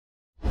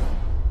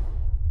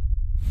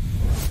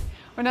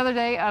Another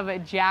day of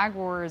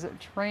Jaguars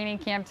training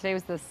camp. Today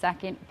was the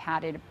second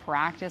padded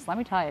practice. Let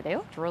me tell you, they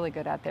looked really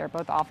good out there,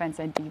 both offense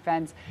and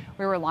defense.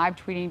 We were live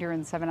tweeting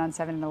during the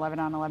 7-on-7 and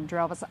 11-on-11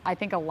 drill. But I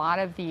think a lot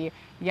of the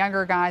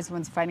younger guys, the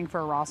ones fighting for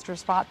a roster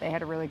spot, they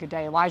had a really good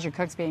day. Elijah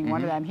Cooks being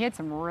one of them. He had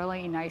some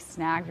really nice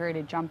snags, ready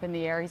to jump in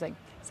the air. He's like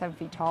 7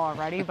 feet tall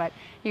already, but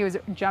he was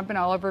jumping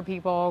all over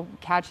people,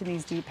 catching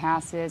these deep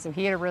passes. So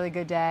he had a really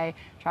good day.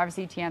 Travis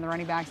Etienne, the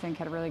running backs, I think,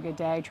 had a really good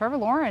day. Trevor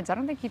Lawrence, I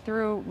don't think he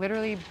threw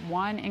literally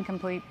one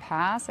incomplete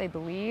pass, I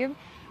believe.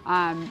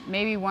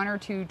 Maybe one or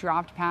two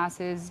dropped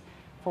passes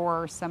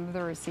for some of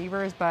the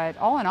receivers, but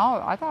all in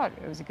all, I thought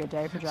it was a good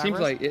day for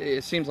Jaguars.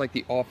 It seems like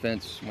the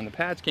offense, when the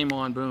pads came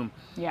on, boom,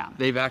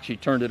 they've actually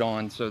turned it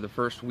on. So the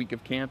first week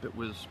of camp, it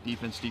was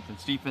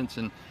defense,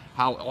 and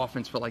how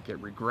offense felt like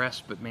it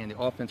regressed. But man, the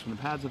offense, when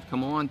the pads have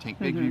come on, Tank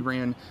Bigsby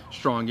ran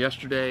strong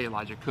yesterday.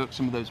 Elijah Cook,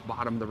 some of those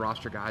bottom of the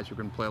roster guys who are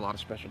going to play a lot of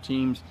special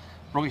teams,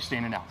 really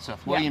standing out.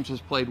 Seth Williams has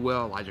played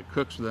well. Elijah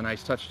Cooks with a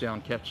nice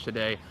touchdown catch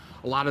today.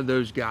 A lot of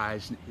those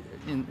guys,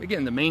 and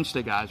again, the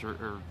mainstay guys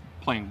are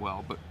playing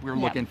well, but we're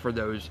looking for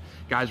those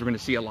guys we're going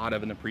to see a lot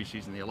of in the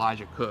preseason. The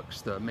Elijah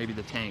Cooks, maybe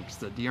the Tanks,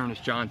 the Dearness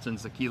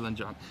Johnsons, the Keelan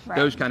John,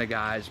 those kind of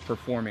guys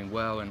performing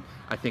well, and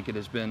I think it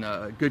has been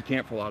a good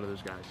camp for a lot of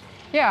those guys.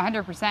 Yeah,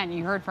 100%.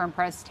 You heard from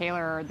Press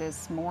Taylor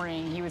this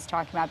morning. He was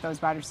talking about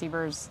those wide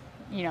receivers,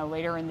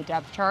 later in the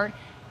depth chart.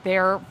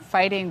 They're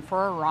fighting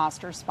for a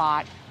roster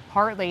spot.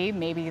 Partly,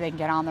 maybe they can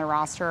get on their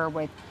roster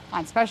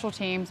on special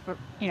teams, but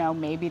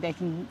maybe they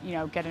can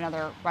get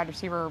another wide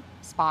receiver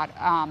spot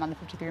on the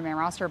 53-man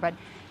roster. But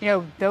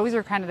those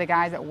are kind of the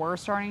guys that we're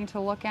starting to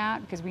look at,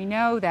 because we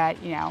know that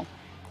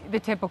the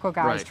typical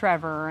guys,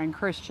 Trevor and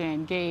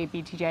Christian, Gabe,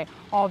 BTJ,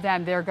 all of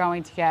them, they're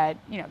going to get,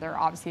 they're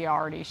obviously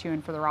already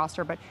shooing for the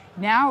roster. But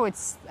now it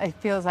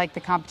feels like the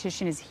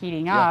competition is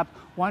heating up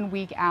 1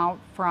 week out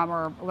from,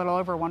 or a little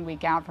over 1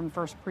 week out from the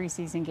first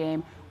preseason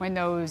game, when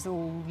those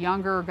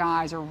younger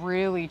guys are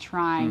really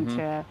trying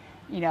to,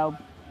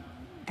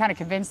 kind of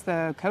convince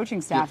the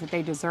coaching staff that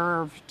they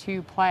deserve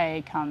to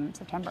play come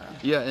September.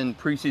 Yeah, in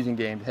preseason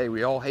games, hey,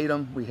 we all hate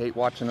them. We hate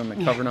watching them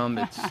and covering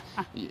them.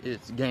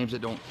 It's games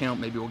that don't count.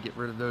 Maybe we'll get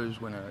rid of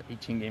those when an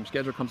 18-game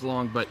schedule comes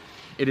along. But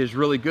it is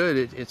really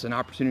good. It's an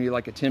opportunity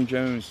like a Tim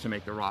Jones to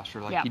make the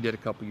roster, like he did a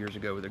couple years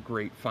ago with a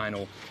great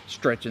final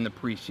stretch in the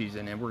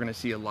preseason. And we're going to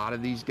see a lot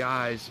of these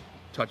guys.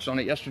 Touched on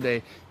it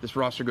yesterday. This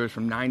roster goes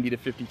from 90 to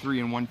 53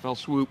 in one fell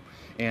swoop,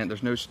 and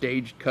there's no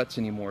staged cuts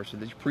anymore. So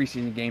these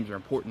preseason games are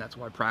important. That's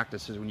why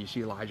practice is when you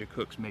see Elijah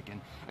Cooks making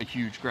a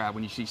huge grab,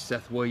 when you see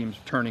Seth Williams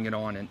turning it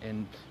on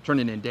and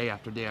turning in day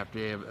after day after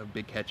day of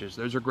big catches.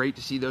 Those are great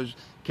to see those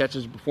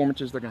catches,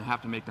 performances. They're going to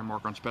have to make their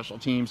mark on special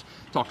teams.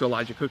 Talked to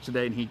Elijah Cooks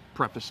today, and he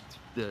prefaced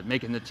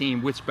making the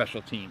team with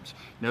special teams.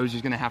 Knows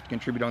he's going to have to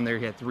contribute on there.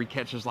 He had 3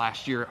 catches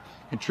last year,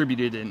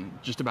 contributed in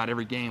just about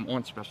every game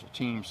on special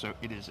teams. So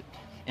it is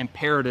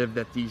imperative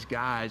that these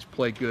guys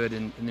play good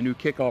in the new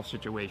kickoff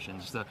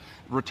situations, the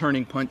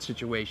returning punt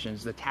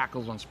situations, the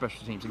tackles on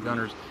special teams and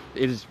gunners.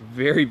 It is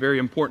very, very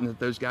important that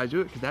those guys do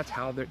it, because that's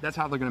how they're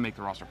going to make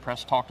the roster.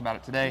 Press talked about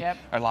it today.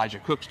 Elijah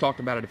Cooks talked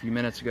about it a few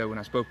minutes ago when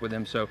I spoke with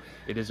him. So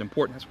it is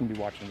important. That's going to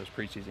be watching those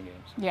preseason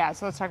games. Yeah,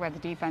 so let's talk about the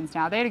defense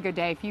now. They had a good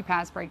day, a few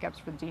pass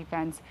breakups for the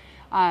defense.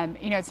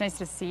 It's nice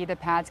to see the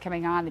pads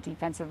coming on, the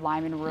defensive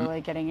linemen really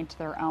getting into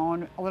their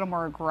own, a little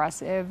more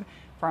aggressive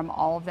from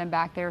all of them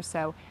back there.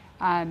 So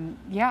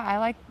I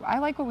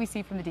like what we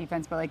see from the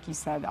defense, but like you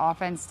said, the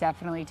offense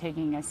definitely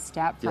taking a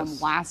step from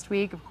last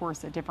week. Of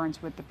course, a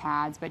difference with the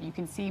pads, but you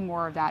can see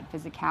more of that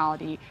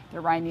physicality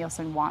that Ryan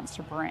Nielsen wants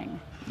to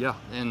bring. Yeah,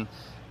 and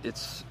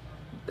it's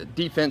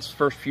defense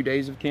first few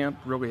days of camp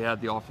really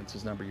had the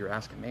offense's number. You're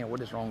asking, man,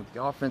 what is wrong with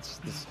the offense?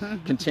 This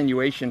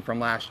continuation from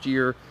last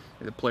year.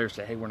 The players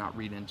say, hey, we're not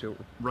reading into it.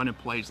 We're running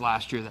plays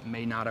last year that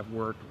may not have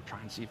worked. We're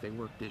trying to see if they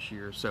work this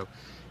year. So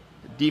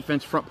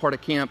defense front part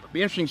of camp. It'll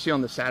be interesting to see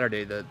on the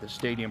Saturday, the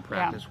stadium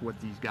practice, what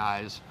these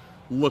guys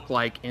look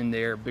like in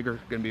there. Going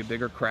to be a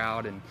bigger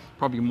crowd and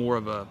probably more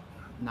of a,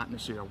 not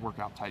necessarily a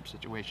workout type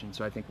situation.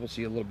 So I think we'll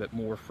see a little bit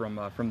more from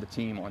the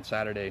team on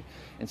Saturday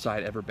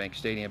inside Everbank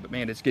Stadium. But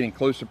man, it's getting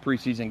close to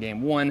preseason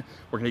game 1.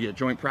 We're going to get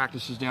joint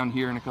practices down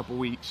here in a couple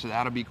weeks. So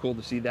that'll be cool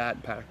to see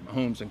that. Patrick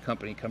Mahomes and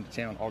company come to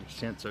town August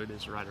 10th. So it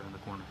is right around the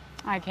corner.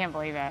 I can't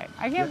believe it.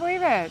 I can't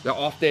believe it. The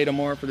off day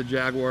tomorrow for the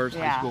Jaguars,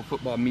 high school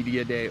football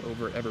media day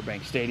over at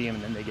Everbank Stadium,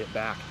 and then they get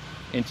back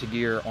into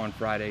gear on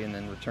Friday and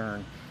then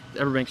return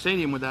to Everbank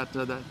Stadium with that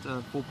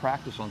full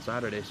practice on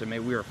Saturday. So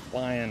maybe we are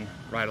flying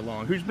right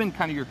along. Who's been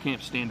kind of your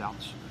camp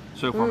standouts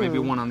so far? Maybe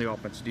one on the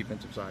offensive,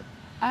 defensive side.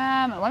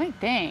 Let me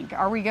think.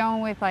 Are we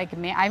going with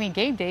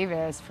Gabe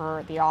Davis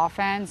for the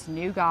offense,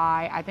 new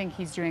guy. I think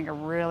he's doing a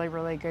really,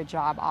 really good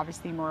job.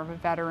 Obviously more of a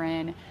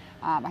veteran.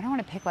 I don't want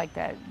to pick like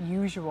the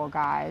usual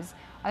guys.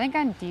 I think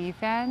on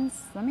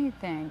defense, let me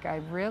think. I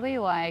really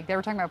like, they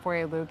were talking about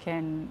Foye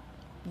Lukin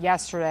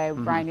yesterday,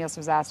 Brian Nielsen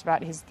was asked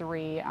about his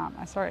 3.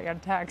 Sorry, I got a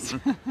text.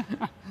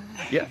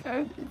 Yeah.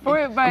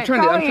 But I'm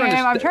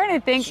trying to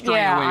think.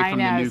 Stray away from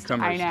the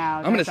newcomers. I know.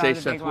 I'm going to say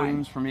Seth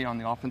Williams for me on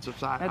the offensive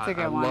side. That's a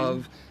good I one.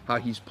 love how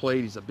he's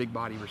played. He's a big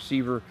body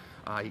receiver.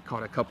 He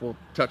caught a couple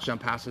touchdown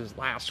passes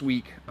last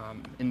week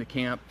in the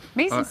camp.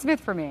 Mason Smith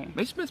for me.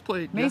 Mason Smith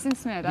played. Mason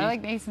Smith. I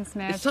like Mason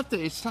Smith.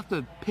 It's tough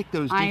to pick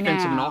those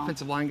defensive and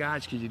offensive line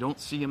guys because you don't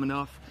see them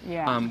enough.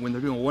 Yeah. When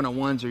they're doing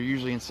one-on-ones, they're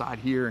usually inside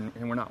here,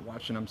 and we're not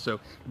watching them. So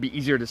it'd be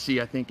easier to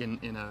see, I think,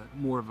 in a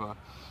more of a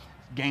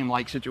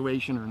game-like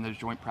situation or in those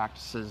joint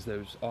practices,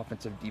 those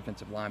offensive,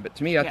 defensive line. But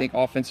to me, I think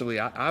offensively,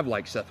 I've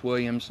liked Seth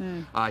Williams.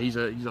 He's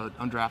an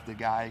undrafted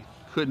guy.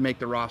 Could make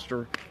the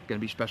roster, going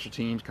to be special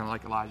teams, kind of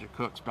like Elijah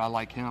Cooks, but I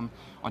like him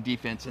on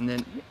defense. And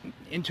then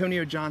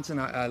Antonio Johnson,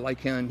 I like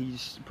him.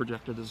 He's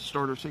projected as a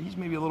starter, so he's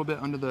maybe a little bit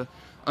under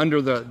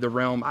the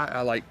realm.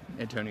 I like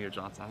Antonio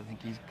Johnson. I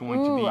think he's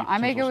going to be a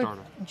potential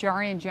starter. With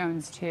Jarian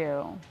Jones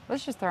too.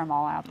 Let's just throw them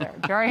all out there.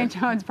 Jarian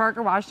Jones,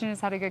 Parker Washington has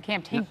had a good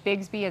camp. Tank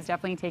Bigsby has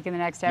definitely taken the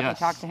next step. Yes.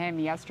 I talked to him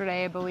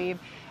yesterday, I believe.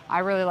 I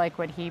really like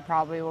what he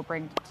probably will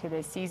bring to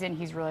this season.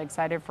 He's really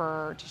excited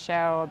to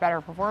show a better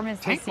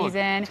performance this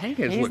season. Tank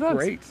has looked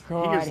great.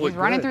 He's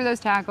running through those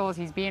tackles.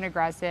 He's being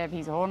aggressive.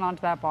 He's holding on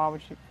to that ball,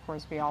 which of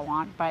course we all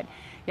want. But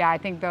yeah, I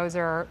think those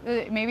are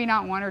maybe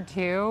not 1 or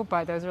 2,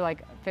 but those are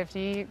like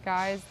 50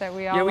 guys that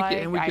we all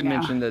like. We can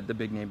mention the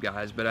big name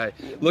guys, but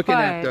looking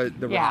at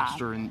the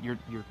roster, and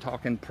you're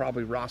talking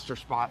probably roster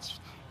spots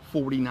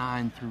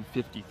 49 through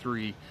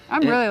 53. I'm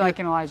really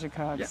liking Elijah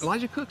Cooks. Yeah,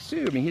 Elijah Cooks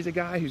too. I mean, he's a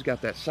guy who's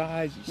got that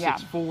size. He's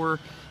 6'4",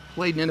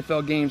 played in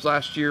NFL games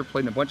last year,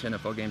 played in a bunch of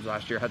NFL games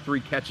last year, had 3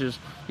 catches.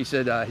 He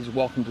said his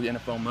welcome to the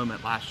NFL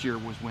moment last year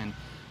was when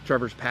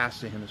Trevor's pass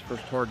to him, his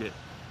first target,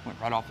 went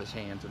right off his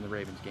hands in the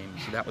Ravens game.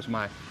 So that was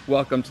my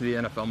welcome to the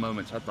NFL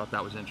moment. So I thought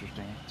that was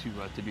interesting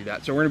to do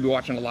that. So we're going to be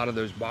watching a lot of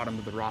those bottom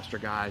of the roster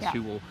guys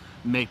who will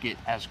make it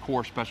as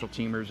core special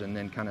teamers and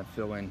then kind of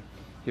fill in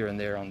here and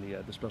there on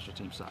the special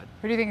team side.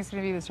 Who do you think is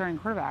going to be the starting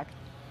quarterback?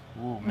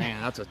 Oh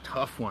man, that's a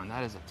tough one.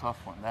 That is a tough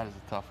one.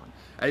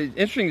 It's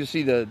interesting to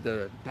see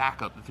the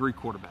backup, the 3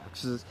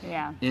 quarterbacks.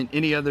 In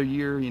any other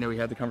year, we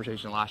had the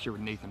conversation last year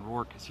with Nathan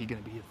Rourke. Is he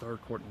going to be a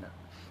 3rd quarterback? No.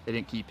 They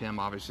didn't keep him.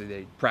 Obviously,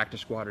 they practice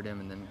squatted him,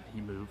 and then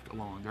he moved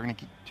along. They're going to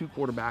keep 2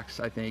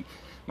 quarterbacks, I think.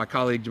 My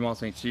colleague Jamal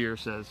St. Cyr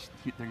says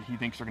he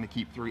thinks they're going to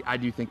keep 3. I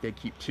do think they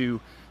keep 2.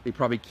 They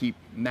probably keep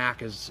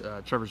Mack as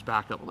Trevor's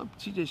backup. Although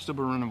CJ's still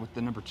been running with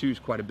the number 2s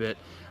quite a bit.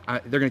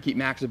 They're going to keep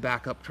Mack as a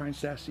backup. Try and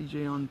stash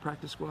CJ on the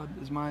practice squad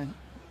is my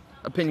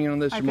opinion on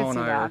this. Jamal and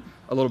I are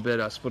a little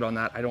bit split on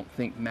that. I don't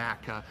think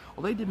Mack, well,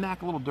 they did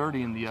Mack a little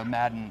dirty in the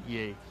Madden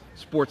EA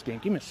Sports game.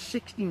 Give him a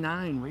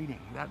 69 rating.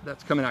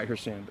 That's coming out here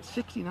soon. But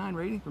 69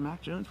 rating for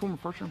Mac Jones, former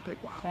first-round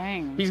pick. Wow.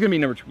 Dang. He's going to be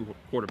number 2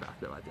 quarterback,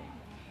 though, I think.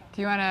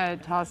 Do you want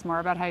to tell us more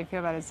about how you feel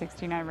about his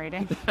 69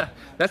 rating?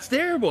 That's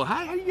terrible.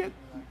 How do you get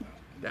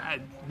that?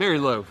 Very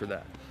low for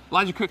that.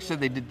 Elijah Cook said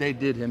they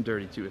did him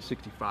dirty, too, a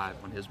 65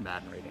 on his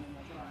Madden rating.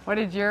 What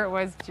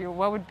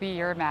would be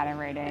your Madden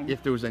rating?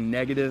 If there was a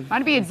negative,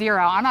 I'd be at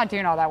 0. I'm not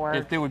doing all that work.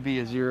 If there would be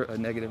a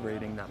negative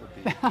rating, that would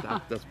be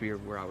that's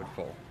where I would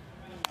fall.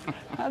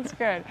 That's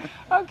good.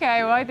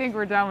 Okay, well, I think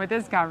we're done with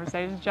this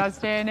conversation.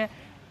 Justin,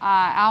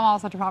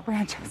 Alessandra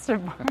Pontbriand,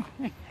 Justin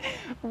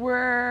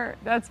Barney.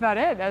 That's about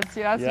it. That's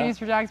the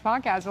News4JAGs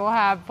podcast. We'll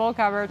have full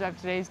coverage of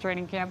today's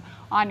training camp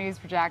on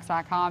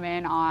News4JAGs.com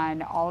and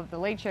on all of the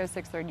late shows,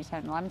 6:30,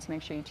 10, 11. So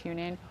make sure you tune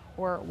in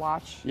or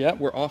watch. Yeah,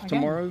 we're off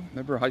tomorrow.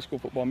 Remember High School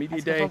Football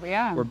Media Day?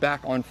 We're back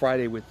on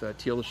Friday with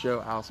Teal the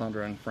Show.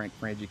 Alessandra and Frank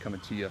Frangie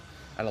coming to you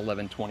at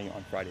 11:20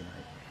 on Friday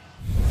night.